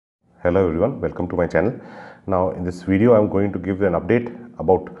Hello everyone, welcome to my channel. Now in this video I am going to give an update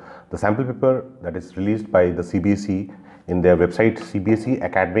about the sample paper that is released by the Cbse in their website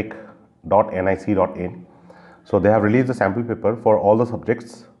cbsephysicssamplepaper.nic.in. So they have released the sample paper for all the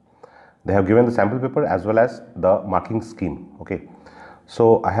subjects. They have given the sample paper as well as the marking scheme. Okay,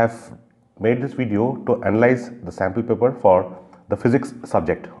 so I have made this video to analyze the sample paper for the physics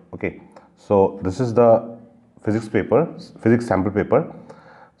subject. Okay, so this is the physics sample paper.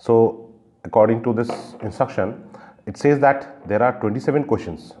 So according to this instruction, it says that there are 27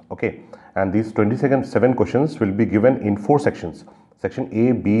 questions, okay, and these 27 questions will be given in 4 sections. Section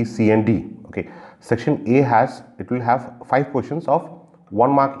A, B, C and D. Okay, section A will have 5 questions of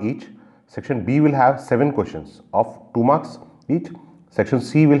 1 mark each. Section B will have 7 questions of 2 marks each. Section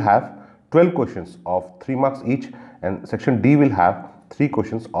C will have 12 questions of 3 marks each, and section D will have 3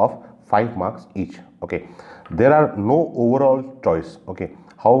 questions of 5 marks each. Okay, there are no overall choice. Okay,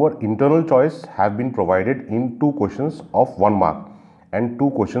 however, internal choice have been provided in 2 questions of 1 mark and 2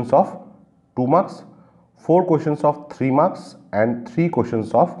 questions of 2 marks, 4 questions of 3 marks and 3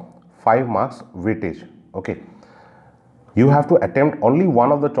 questions of 5 marks weightage. Okay, you have to attempt only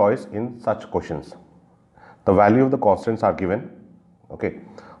one of the choice in such questions. The value of the constants are given. Okay,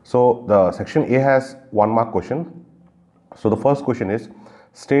 so the section A has 1 mark question. So the first question is,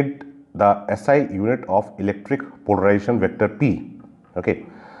 state the SI unit of electric polarization vector P. Okay,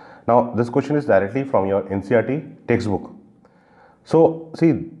 now this question is directly from your NCERT textbook. So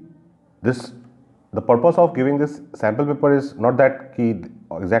see, the purpose of giving this sample paper is not that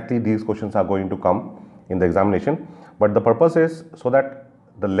exactly these questions are going to come in the examination, but the purpose is so that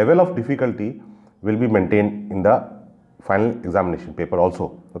the level of difficulty will be maintained in the final examination paper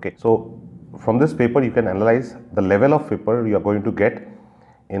also. Okay, so from this paper you can analyze the level of paper you are going to get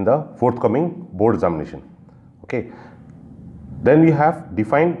in the forthcoming board examination. Okay, then we have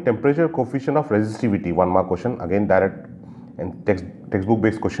defined temperature coefficient of resistivity, 1 mark question, again direct and textbook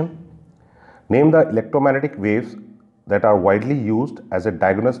based question. Name the electromagnetic waves that are widely used as a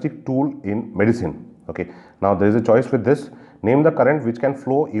diagnostic tool in medicine. Okay, now there is a choice with this. Name the current which can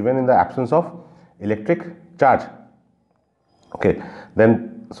flow even in the absence of electric charge. Okay,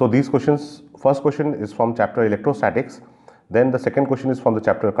 then so these questions, first question is from chapter electrostatics, then the second question is from the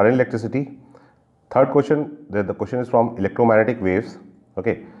chapter current electricity, third question, the question is from electromagnetic waves.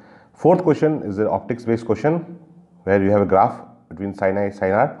 Okay, fourth question is the optics based question where you have a graph between sin I,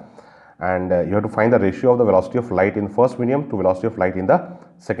 sin R, and you have to find the ratio of the velocity of light in the first medium to velocity of light in the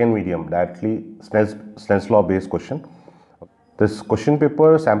second medium, directly Snell's law based question. This question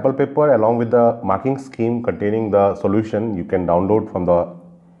paper, sample paper along with the marking scheme containing the solution you can download from the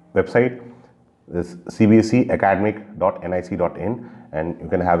website, this cbsephysicssamplepaper.nic.in, and you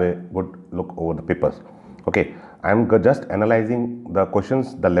can have a good look over the papers. Okay, I am just analyzing the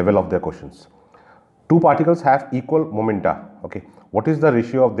questions, the level of their questions. Two particles have equal momenta. Okay, what is the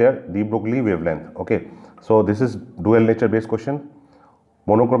ratio of their de Broglie wavelength? Okay, so this is dual nature based question.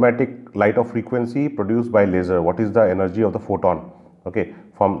 Monochromatic light of frequency produced by laser, what is the energy of the photon? Okay,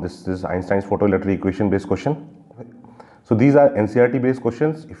 from this is Einstein's photoelectric equation based question. So these are NCERT based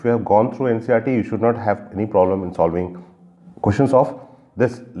questions. If you have gone through NCERT, you should not have any problem in solving questions of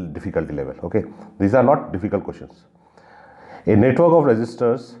this difficulty level. Okay, these are not difficult questions. A network of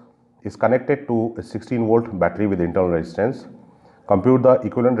resistors is connected to a 16-volt battery with internal resistance. Compute the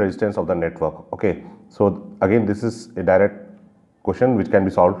equivalent resistance of the network. Okay, so again this is a direct question which can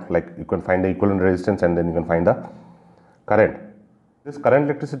be solved, like you can find the equivalent resistance and then you can find the current. This current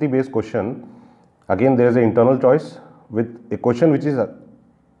electricity based question, again there is an internal choice with a question which is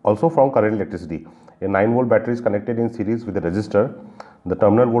also from current electricity. A 9-volt battery is connected in series with a resistor. The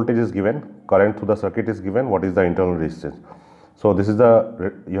terminal voltage is given, current through the circuit is given, what is the internal resistance? So this is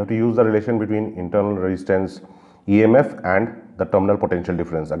you have to use the relation between internal resistance, EMF and the terminal potential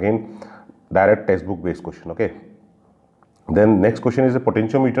difference. Again direct textbook based question. Okay, then next question is a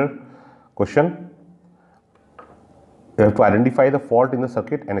potentiometer question. You have to identify the fault in the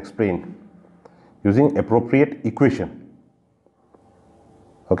circuit and explain using appropriate equation.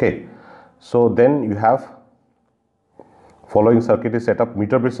 Okay, so then you have following circuit is set up,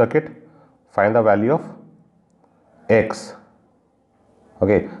 meter bridge circuit, find the value of X.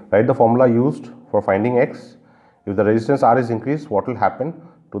 Okay, write the formula used for finding X. If the resistance R is increased, what will happen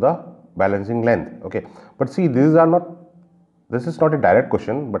to the balancing length? Okay, but see, this is not a direct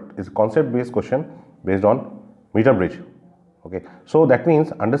question, but it's a concept based question based on meter bridge. Okay, so that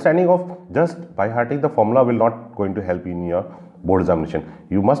means understanding of just by hearting the formula will not going to help you in your board examination.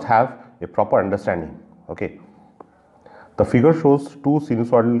 You must have a proper understanding. Okay, the figure shows two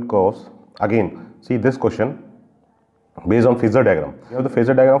sinusoidal curves. Again, see this question, based on phasor diagram. You have the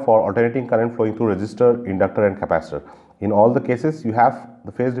phasor diagram for alternating current flowing through resistor, inductor and capacitor. In all the cases you have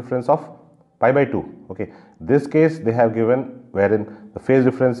the phase difference of pi by 2. Okay, this case they have given wherein the phase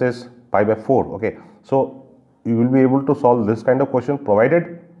difference is pi by 4. Okay, so you will be able to solve this kind of question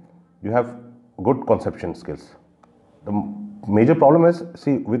provided you have good conception skills. The major problem is,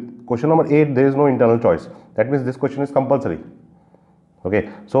 see, with question number 8 there is no internal choice. That means this question is compulsory. Okay,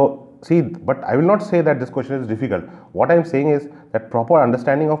 so see, but I will not say that this question is difficult. What I am saying is that proper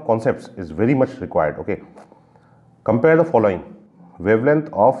understanding of concepts is very much required. Okay, compare the following: wavelength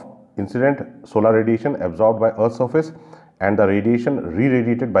of incident solar radiation absorbed by Earth's surface and the radiation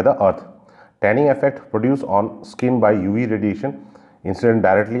re-radiated by the Earth. Tanning effect produced on skin by UV radiation incident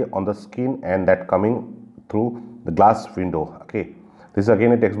directly on the skin and that coming through the glass window. Okay, this is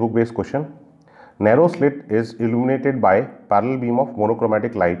again a textbook based question. Narrow slit is illuminated by parallel beam of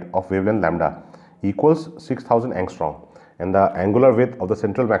monochromatic light of wavelength lambda equals 6000 angstrom, and the angular width of the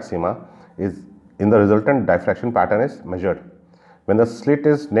central maxima is in the resultant diffraction pattern is measured. When the slit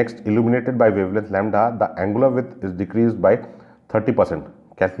is next illuminated by wavelength lambda, the angular width is decreased by 30%.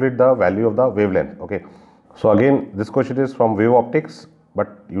 Calculate the value of the wavelength. Okay, so again this question is from wave optics,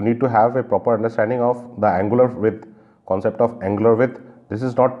 but you need to have a proper understanding of the angular width, concept of angular width. This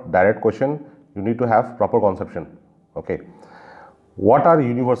is not direct question, you need to have proper conception. Okay, what are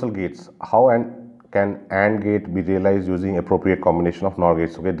universal gates? How can AND gate be realized using appropriate combination of NOR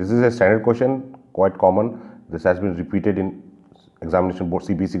gates? Okay, this is a standard question, quite common. This has been repeated in examination board,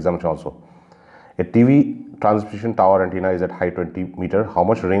 Cbse examination also. A TV transmission tower antenna is at height 20 meter. How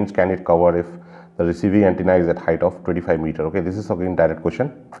much range can it cover if the receiving antenna is at height of 25 meter? Okay, this is again direct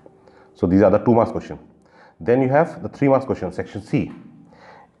question. So these are the 2 marks question. Then you have the 3 marks question, section C.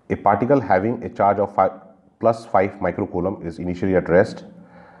 A particle having a charge of plus 5 microcoulomb is initially at rest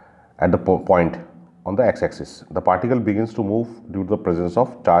at the point on the x-axis. The particle begins to move due to the presence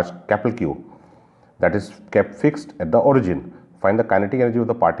of charge capital Q that is kept fixed at the origin. Find the kinetic energy of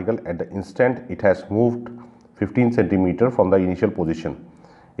the particle at the instant it has moved 15 centimeter from the initial position.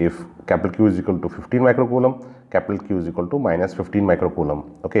 If capital Q is equal to 15 microcoulomb, capital Q is equal to minus 15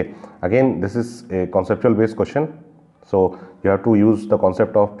 microcoulomb. Okay, again this is a conceptual based question. So you have to use the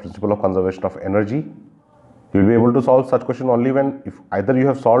concept of principle of conservation of energy. You will be able to solve such question only when if either you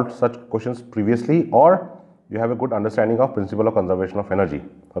have solved such questions previously or you have a good understanding of principle of conservation of energy.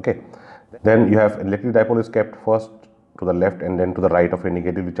 Okay, then you have electric dipole is kept first to the left and then to the right of a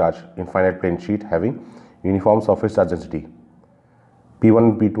negatively charged infinite plane sheet having uniform surface charge density. P1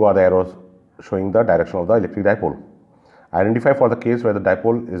 and P2 are the arrows showing the direction of the electric dipole. Identify for the case where the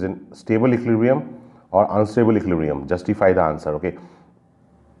dipole is in stable equilibrium or unstable equilibrium. Justify the answer. Okay,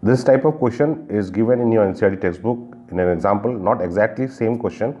 this type of question is given in your NCERT textbook in an example, not exactly same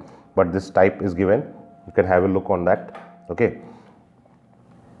question, but this type is given. You can have a look on that. Okay,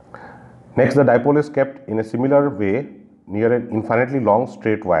 next the dipole is kept in a similar way near an infinitely long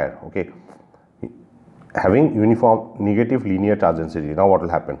straight wire. Okay, having uniform negative linear charge density. Now what will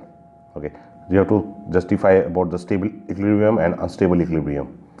happen? Okay, you have to justify about the stable equilibrium and unstable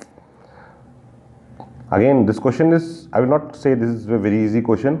equilibrium. Again this question is, I will not say this is a very easy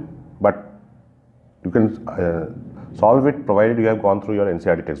question, but you can solve it provided you have gone through your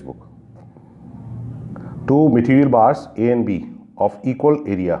NCERT textbook. 2 material bars A and B of equal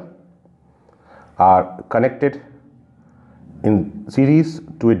area are connected in series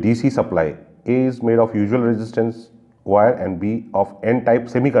to a DC supply. A is made of usual resistance wire and B of N-type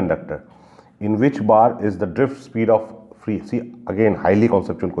semiconductor. In which bar is the drift speed of free? See, again highly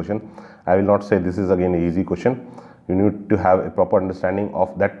conceptual question. I will not say this is again an easy question. You need to have a proper understanding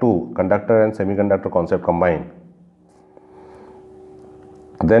of that too, conductor and semiconductor concept combined.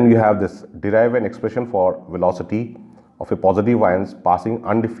 Then you have this: derive an expression for velocity of a positive ions passing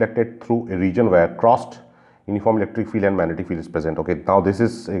undeflected through a region where crossed uniform electric field and magnetic field is present. Okay, now this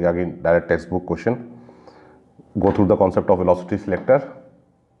is again direct textbook question. Go through the concept of velocity selector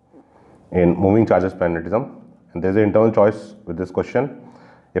in moving charges magnetism, and there is an internal choice with this question.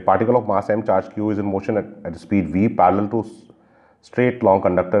 A particle of mass m charge q is in motion at speed v parallel to straight long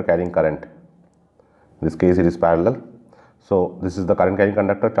conductor carrying current. In this case it is parallel. So this is the current carrying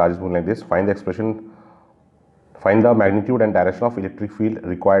conductor, charge is moving like this. Find the expression, find the magnitude and direction of electric field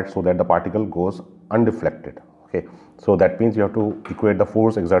required so that the particle goes undeflected. Okay, so that means you have to equate the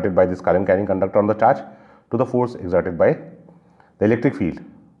force exerted by this current carrying conductor on the charge to the force exerted by the electric field.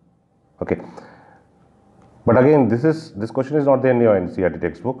 Okay, but again this question is not there in your NCERT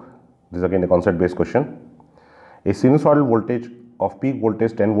textbook. This is again a concept based question. A sinusoidal voltage of peak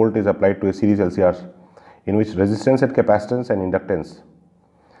voltage 10 volt is applied to a series LCRs in which resistance and capacitance and inductance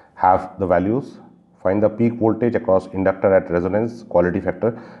have the values Find the peak voltage across inductor at resonance quality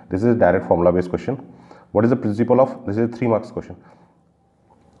factor. This is direct formula based question. What is the principle of, this is a 3 marks question.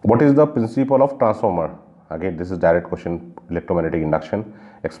 What is the principle of transformer? Again, this is direct question, electromagnetic induction.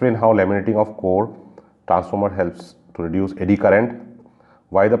 Explain how laminating of core transformer helps to reduce eddy current.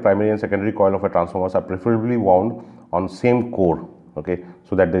 Why the primary and secondary coil of a transformers are preferably wound on same core, okay,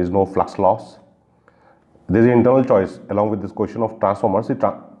 so that there is no flux loss. There is an internal choice along with this question of transformers.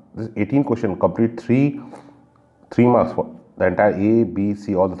 This 18 question complete 3 marks for the entire A, B,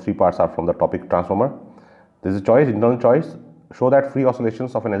 C, all the 3 parts are from the topic transformer. There is a choice, internal choice. Show that free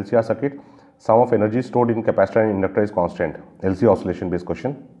oscillations of an LCR circuit, sum of energy stored in capacitor and inductor is constant. LC oscillation based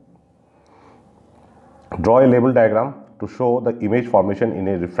question. Draw a label diagram to show the image formation in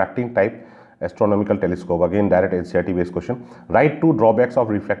a refracting type astronomical telescope. Again, direct NCERT based question. Write 2 drawbacks of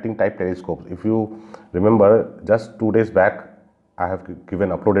refracting type telescopes. If you remember, just 2 days back I have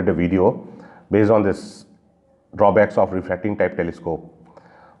uploaded a video based on this drawbacks of refracting type telescope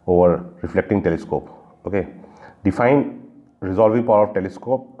over reflecting telescope. Okay, define resolving power of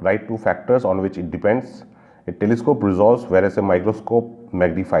telescope. Write 2 factors on which it depends. A telescope resolves whereas a microscope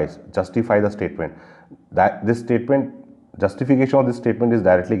magnifies. Justify the statement. That this statement, justification of this statement is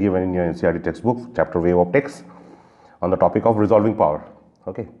directly given in your NCERT textbook, chapter wave optics, on the topic of resolving power.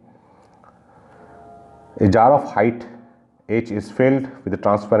 Okay, a jar of height h is filled with a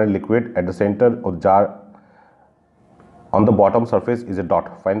transparent liquid. At the center of the jar on the bottom surface is a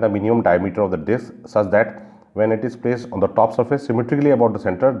dot. Find the minimum diameter of the disc such that when it is placed on the top surface symmetrically about the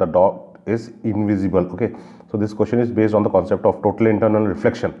center, the dot is invisible. Okay, so this question is based on the concept of total internal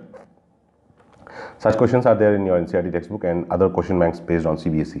reflection. Such questions are there in your NCERT textbook and other question banks based on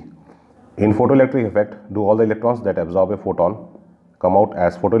Cbse. In photoelectric effect, do all the electrons that absorb a photon come out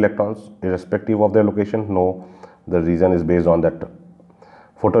as photoelectrons irrespective of their location? No, the reason is based on that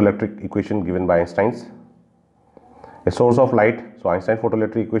photoelectric equation given by Einstein's. A source of light, so Einstein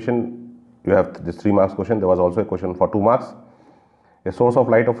photoelectric equation, you have this 3 marks question. There was also a question for 2 marks. A source of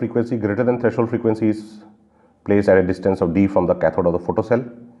light of frequency greater than threshold frequency is placed at a distance of d from the cathode of the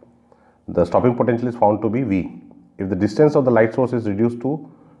photocell. The stopping potential is found to be V. If the distance of the light source is reduced to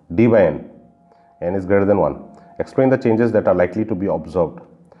d by n is greater than 1, explain the changes that are likely to be observed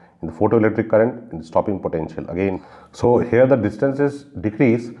in the photoelectric current in the stopping potential. Again, so here the distances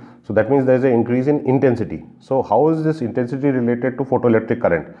decrease, so that means there is an increase in intensity. So how is this intensity related to photoelectric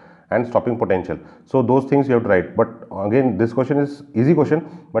current and stopping potential? So those things you have to write. But again, this question is easy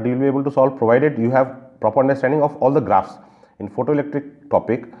question, but you will be able to solve provided you have proper understanding of all the graphs. In photoelectric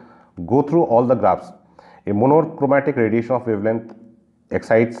topic, go through all the graphs. A monochromatic radiation of wavelength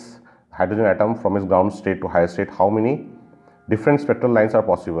excites hydrogen atom from its ground state to higher state. How many different spectral lines are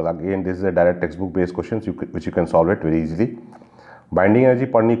possible? Again, this is a direct textbook based questions which you can solve it very easily. Binding energy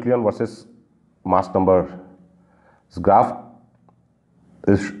per nucleon versus mass number. This graph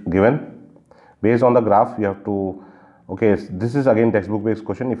is given. Based on the graph you have to, okay, this is again textbook based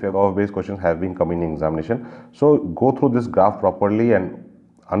question. If your graph based questions have been coming in examination, so go through this graph properly and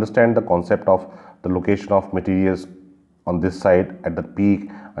understand the concept of the location of materials on this side at the peak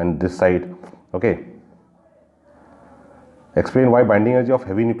and this side. Okay, explain why binding energy of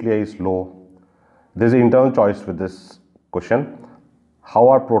heavy nuclei is low. There is an internal choice with this question. How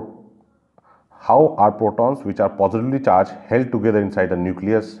are protons which are positively charged held together inside the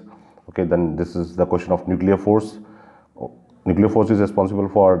nucleus? Okay, then this is the question of nuclear force. Nuclear force is responsible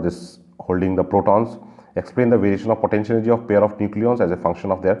for this holding the protons. Explain the variation of potential energy of pair of nucleons as a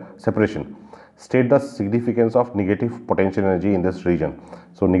function of their separation. State the significance of negative potential energy in this region.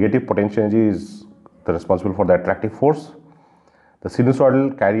 So negative potential energy is responsible for the attractive force. The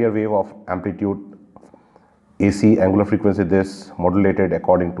sinusoidal carrier wave of amplitude AC angular frequency this modulated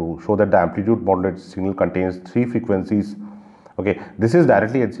according to, show that the amplitude modulated signal contains 3 frequencies. Okay, this is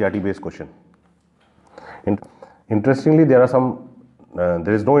directly NCERT based question. Interestingly, there are some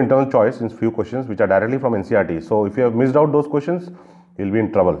there is no internal choice in few questions which are directly from NCERT. So if you have missed out those questions, you will be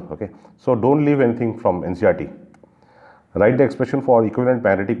in trouble. Okay, so don't leave anything from NCERT. Write the expression for equivalent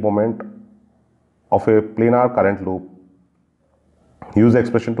magnetic moment of a planar current loop. Use the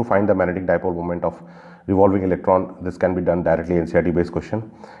expression to find the magnetic dipole moment of revolving electron. This can be done directly NCERT based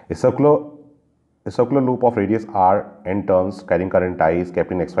question. A circular loop of radius r, n turns, carrying current I is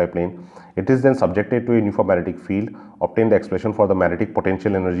kept in xy plane. It is then subjected to a uniform magnetic field. Obtain the expression for the magnetic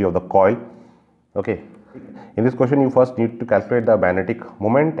potential energy of the coil. Okay, in this question you first need to calculate the magnetic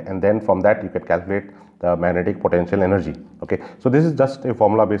moment, and then from that you can calculate the magnetic potential energy. Okay, so this is just a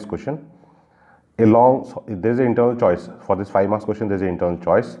formula based question. There is an internal choice for this 5 marks question. There is an internal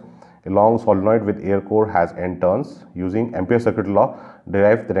choice. A long solenoid with air core has n turns. Using Ampere's circuit law,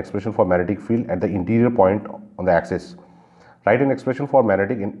 derive the expression for magnetic field at the interior point on the axis. Write an expression for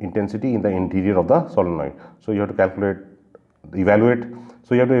magnetic intensity in the interior of the solenoid. So you have to evaluate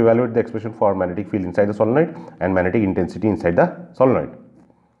the expression for magnetic field inside the solenoid and magnetic intensity inside the solenoid.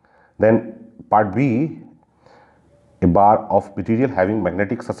 Then part B, a bar of material having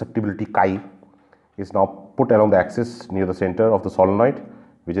magnetic susceptibility chi is now put along the axis near the center of the solenoid,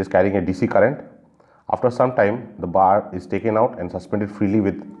 which is carrying a DC current. After some time, the bar is taken out and suspended freely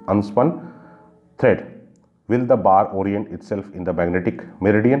with unspun thread. Will the bar orient itself in the magnetic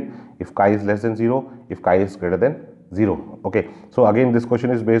meridian if chi is less than 0, if chi is greater than 0? Okay, so again this question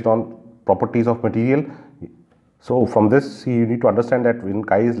is based on properties of material. So from this you need to understand that when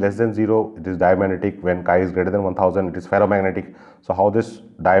chi is less than 0, it is diamagnetic. When chi is greater than 1000, it is ferromagnetic. So how this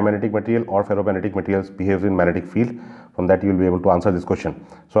diamagnetic material or ferromagnetic materials behaves in magnetic field, from that you will be able to answer this question.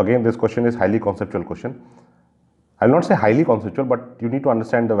 So again this question is highly conceptual question. I will not say highly conceptual, but you need to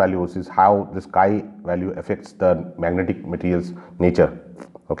understand the values, is how this chi value affects the magnetic material's nature.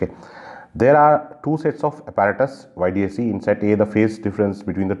 Okay, there are two sets of apparatus YDAC. In set A, the phase difference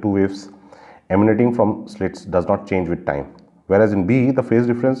between the two waves emanating from slits does not change with time, whereas in B the phase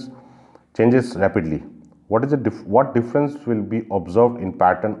difference changes rapidly. What difference will be observed in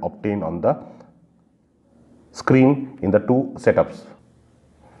pattern obtained on the screen in the two setups?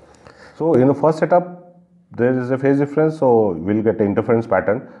 So in the first setup there is a phase difference, so we will get an interference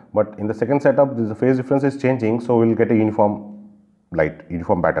pattern, but in the second setup the phase difference is changing, so we will get a uniform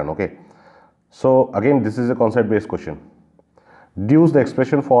pattern. Okay, so again this is a concept based question. Deduce the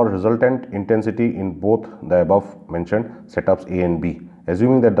expression for resultant intensity in both the above mentioned setups A and B,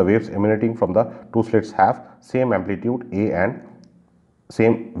 assuming that the waves emanating from the two slits have same amplitude A and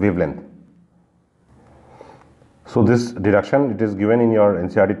same wavelength. So this deduction, it is given in your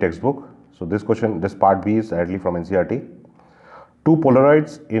NCERT textbook. So this part B is directly from NCERT. Two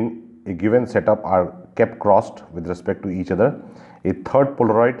Polaroids in a given setup are kept crossed with respect to each other. A third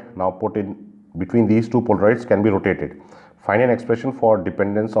Polaroid now put in between these two Polaroids can be rotated. Find an expression for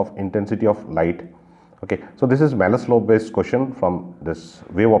dependence of intensity of light. Okay, so this is Malus-Law based question from this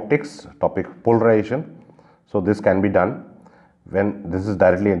wave optics topic, polarization. So this can be done when this is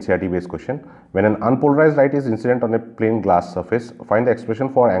directly NCERT based question. When an unpolarized light is incident on a plain glass surface, find the expression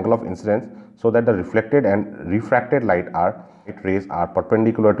for angle of incidence so that the reflected and refracted light rays are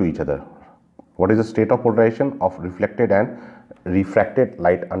perpendicular to each other. What is the state of polarization of reflected and refracted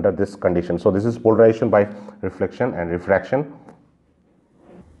light under this condition? So this is polarization by reflection and refraction.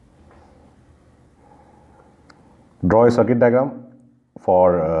 Draw a circuit diagram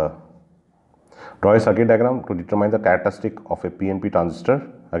to determine the characteristic of a PNP transistor.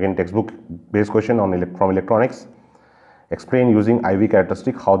 Again textbook based question from electronics. Explain using IV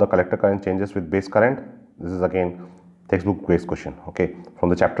characteristic how the collector current changes with base current. This is again textbook based question, okay, from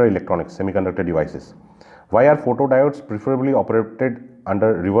the chapter electronics, semiconductor devices. Why are photodiodes preferably operated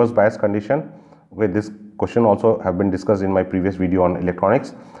under reverse bias condition? Okay, this question also have been discussed in my previous video on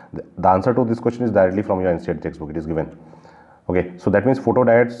electronics. The answer to this question is directly from your NCERT textbook, it is given. Okay, so that means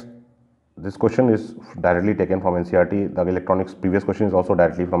photodiodes, this question is directly taken from NCERT. The electronics previous question is also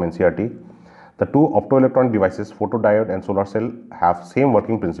directly from NCERT. The two optoelectronic devices, photodiode and solar cell, have same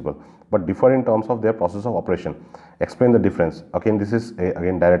working principle but differ in terms of their process of operation. Explain the difference. Again, this is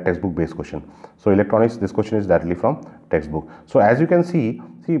again direct textbook based question. So electronics, this question is directly from textbook. So as you can see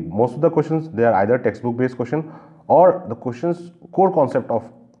most of the questions, they are either textbook based question or the questions core concept of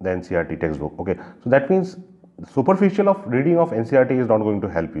the NCERT textbook. Okay, so that means superficial of reading of NCERT is not going to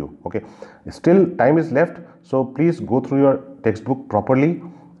help you. Okay, still time is left, so please go through your textbook properly.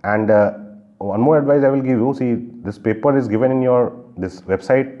 And one more advice I will give you, see, this paper is given in your this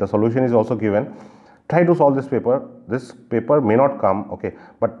website, the solution is also given. Try to solve this paper. This paper may not come, okay,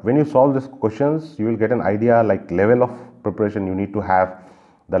 but when you solve these questions you will get an idea like level of preparation you need to have,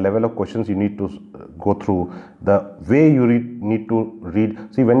 the level of questions you need to go through, the way you need to read.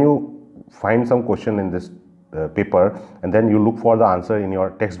 See, when you find some question in this paper and then you look for the answer in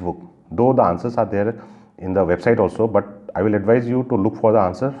your textbook, though the answers are there in the website also, but I will advise you to look for the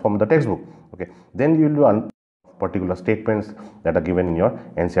answer from the textbook. Okay, then you will do particular statements that are given in your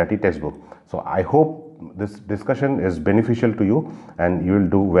NCERT textbook. So I hope this discussion is beneficial to you and you will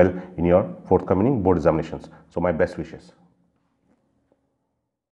do well in your forthcoming board examinations. So my best wishes.